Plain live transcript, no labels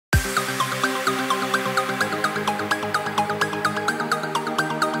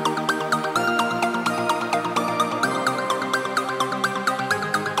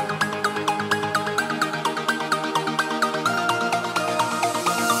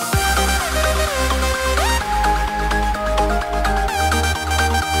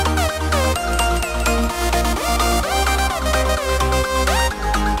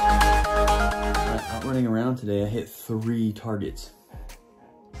3 targets.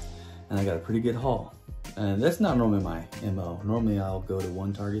 And I got a pretty good haul. And that's not normally my MO. Normally I'll go to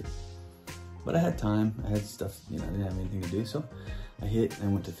 1 target. But I had time, I had stuff, you know, I didn't have anything to do. So I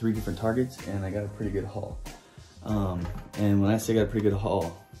went to 3 different targets and I got a pretty good haul. And when I say I got a pretty good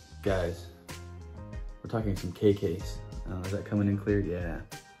haul, guys, we're talking some KKs. Is that coming in clear? Yeah.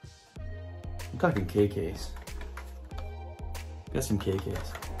 I'm talking KKs. Got some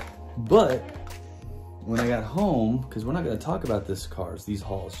KKs. But when I got home, because we're not gonna talk about these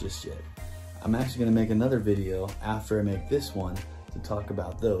hauls just yet. I'm actually gonna make another video after I make this one to talk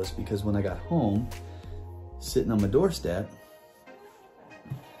about those, because when I got home, sitting on my doorstep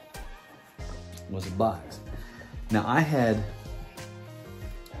was a box. Now I had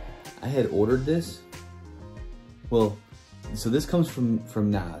ordered this. Well, so this comes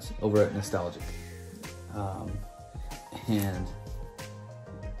from Nas over at Nostalgic. And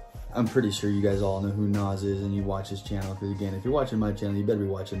I'm pretty sure you guys all know who Nas is and you watch his channel, because again, if you're watching my channel, you better be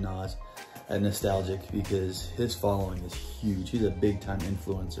watching Nas at Nostalgic, because his following is huge. He's a big time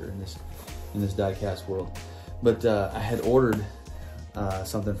influencer in this diecast world. But I had ordered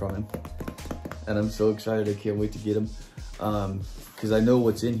something from him, and I'm so excited. I can't wait to get him, because I know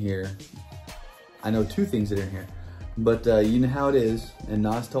what's in here. I know 2 things that are in here, but you know how it is, and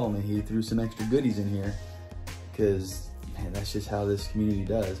Nas told me he threw some extra goodies in here, because man, that's just how this community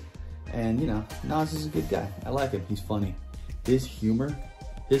does. And you know, Nas is a good guy. I like him. He's funny. His humor,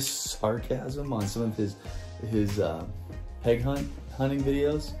 his sarcasm on some of his peg hunting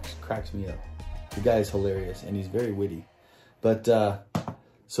videos just cracks me up. The guy is hilarious and he's very witty. But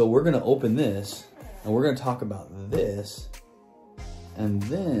so we're gonna open this and we're gonna talk about this, and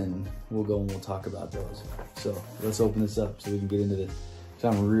then we'll go and we'll talk about those. So let's open this up so we can get into this. So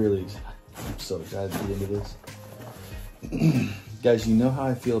I'm so excited to get into this. Guys, you know how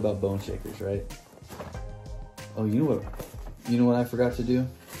I feel about bone shakers, right? Oh, you know what I forgot to do?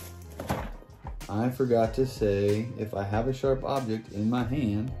 I forgot to say, if I have a sharp object in my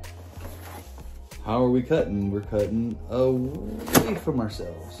hand, how are we cutting? We're cutting away from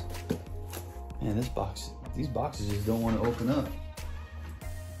ourselves. Man, these boxes just don't want to open up.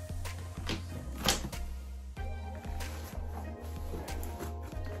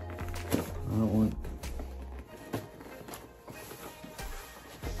 I don't want...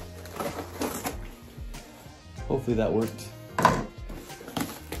 Hopefully that worked.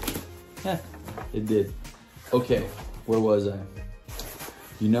 Yeah, it did. Okay, where was I?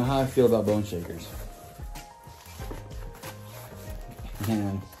 You know how I feel about bone shakers.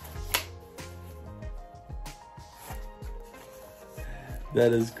 Man,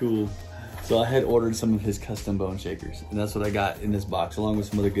 that is cool. So I had ordered some of his custom bone shakers, and that's what I got in this box, along with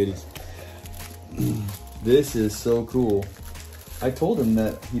some other goodies. This is so cool. I told him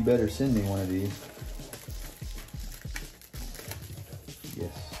that he better send me one of these.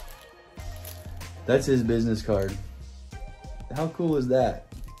 Yes. That's his business card. How cool is that?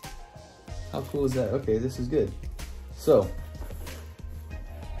 How cool is that? Okay, this is good. So,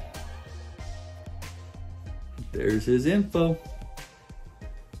 there's his info.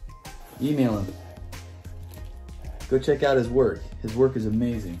 Email him. Go check out his work. His work is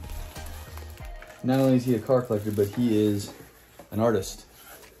amazing. Not only is he a car collector, but he is an artist.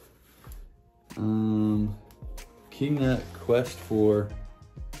 King Nut Quest for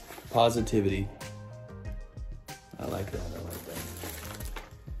Positivity. I like that, I like that.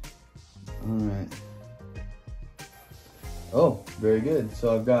 All right. Oh, very good.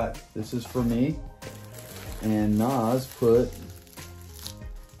 So I've got, this is for me, and Nas put,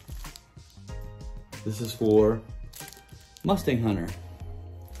 this is for Mustang Hunter.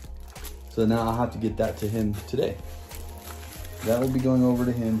 So now I'll have to get that to him today. That will be going over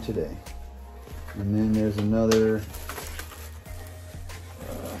to him today. And then there's another,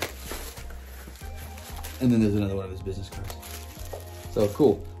 and then there's another one of his business cards. So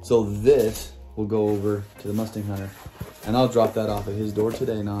cool. So this will go over to the Mustang Hunter, and I'll drop that off at his door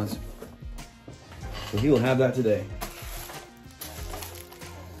today, Nas. So he will have that today.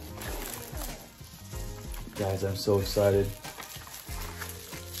 Guys, I'm so excited.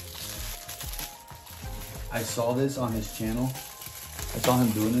 I saw this on his channel. I saw him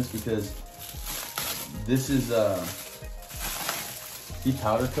doing this because this is, he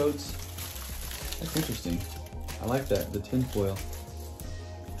powder coats. That's interesting. I like that, the tin foil.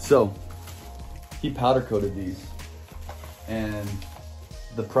 So, he powder coated these. And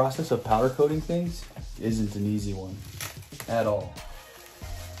the process of powder coating things isn't an easy one at all.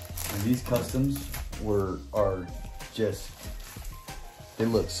 And these customs are just, they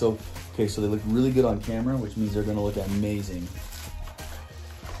look so, okay, so they look really good on camera, which means they're gonna look amazing,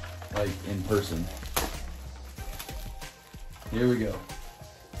 like in person. Here we go.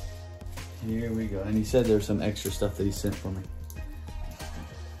 Here we go. And he said there's some extra stuff that he sent for me.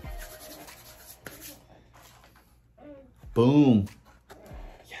 Boom.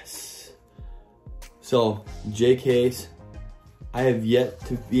 Yes. So, J case. I have yet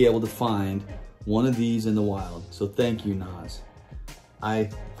to be able to find one of these in the wild. So thank you, Nas. I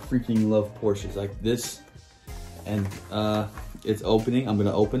freaking love Porsches like this. And it's opening. I'm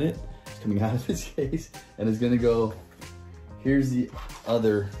gonna open it. It's coming out of its case. And it's gonna go, here's the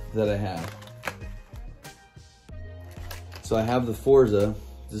other that I have. So I have the Forza.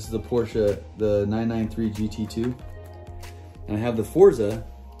 This is the Porsche, the 993 GT2. And I have the Forza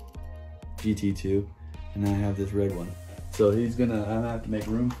GT2. And I have this red one. So I'm gonna have to make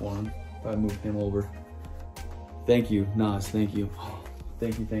room for him if I move him over. Thank you, Nas, thank you. Oh,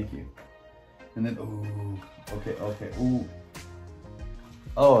 thank you. And then, ooh, okay, ooh.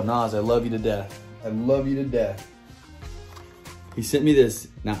 Oh, Nas, I love you to death. I love you to death. He sent me this.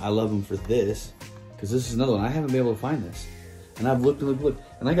 Now, I love him for this, because this is another one. I haven't been able to find this. And I've looked,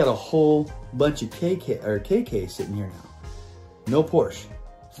 and I got a whole bunch of KK sitting here now. No Porsche.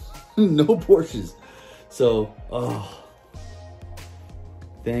 No Porsches. So, oh.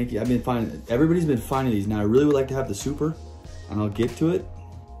 Thank you. Everybody's been finding these. Now I really would like to have the Super, and I'll get to it.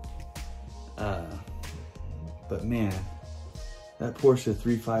 But man, that Porsche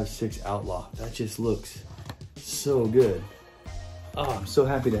 356 Outlaw, that just looks so good. Oh, I'm so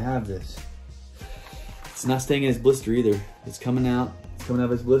happy to have this. It's not staying in its blister either. It's coming out. It's coming out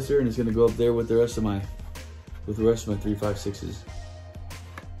of its blister, and it's gonna go up there with the rest of my 356s.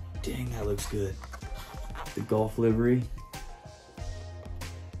 Dang, that looks good. The Golf livery.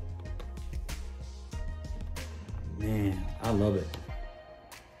 Man, I love it.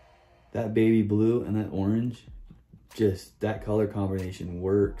 That baby blue and that orange, just that color combination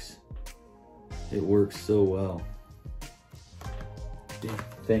works. It works so well. Dude,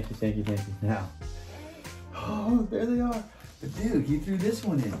 thank you. Now, oh, there they are. But dude, he threw this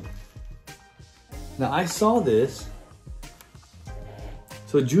one in. Now I saw this.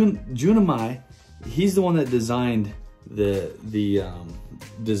 So Junimai, he's the one that designed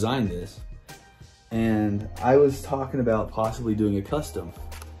designed this. And I was talking about possibly doing a custom.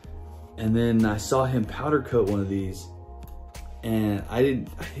 And then I saw him powder coat one of these. And I didn't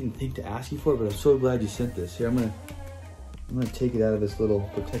think to ask you for it, but I'm so glad you sent this. Here, I'm gonna take it out of this little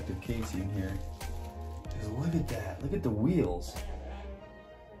protective casing here. Just look at that. Look at the wheels.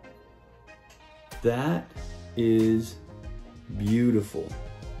 That is beautiful.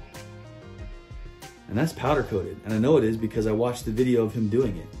 And that's powder coated. And I know it is because I watched the video of him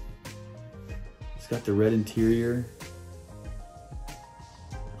doing it. Got the red interior.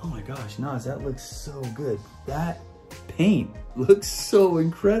 Oh my gosh, Nas, that looks so good. That paint looks so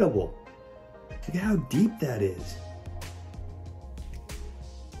incredible. Look at how deep that is.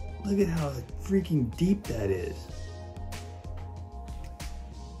 Look at how freaking deep that is.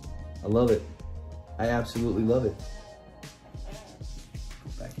 I love it. I absolutely love it. Go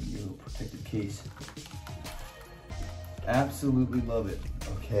back in your little protective case. Absolutely love it.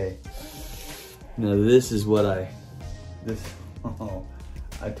 Okay. Now this is what I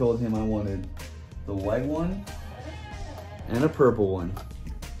told him I wanted the white one and a purple one.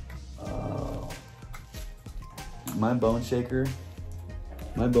 My bone shaker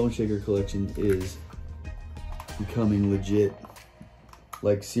collection is becoming legit,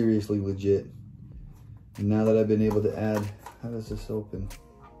 like seriously legit. And now that I've been able to add, how does this open?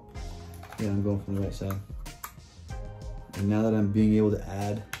 Yeah, I'm going from the right side. And now that I'm being able to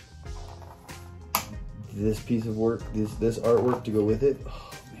add this piece of work, this artwork to go with it.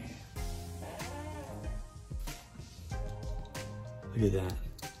 Oh man. Look at that.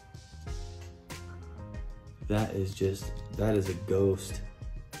 That is a ghost.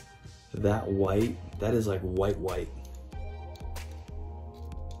 That white, that is like white.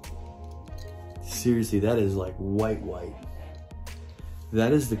 Seriously, that is like white.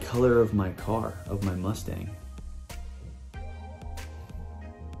 That is the color of my car, of my Mustang.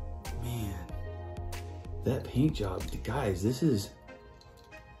 That paint job, guys, this is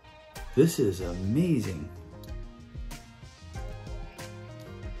amazing.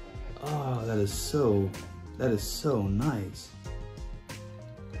 Oh, that is so nice.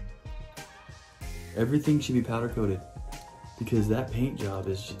 Everything should be powder coated because that paint job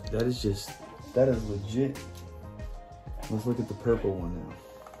is legit. Let's look at the purple one now.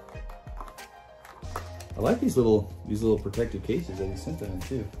 I like these little protective cases that he sent them in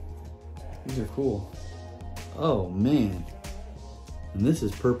too. These are cool. Oh man. And this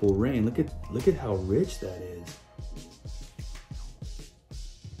is Purple Rain. Look at how rich that is.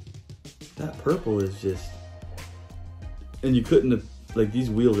 That purple is just And you couldn't have, like, these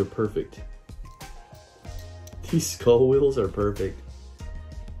wheels are perfect. These skull wheels are perfect.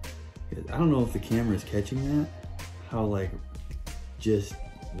 I don't know if the camera is catching that, how like just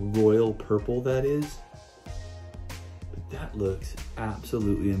royal purple that is, but that looks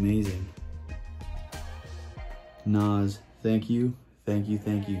absolutely amazing. Nas, thank you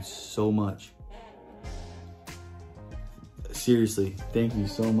so much. Seriously, thank you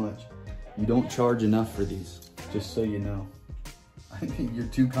so much. You don't charge enough for these, just so you know. I think you're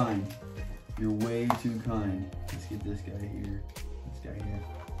too kind. You're way too kind. Let's get this guy here. This guy here.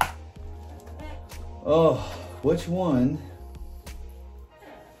 Oh, which one?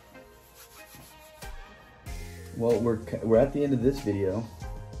 Well, we're at the end of this video.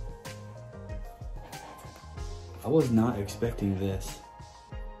 I was not expecting this.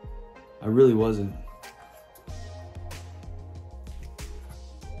 I really wasn't.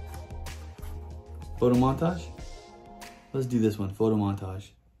 Photo montage? Let's do this one, photo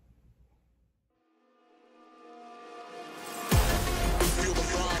montage.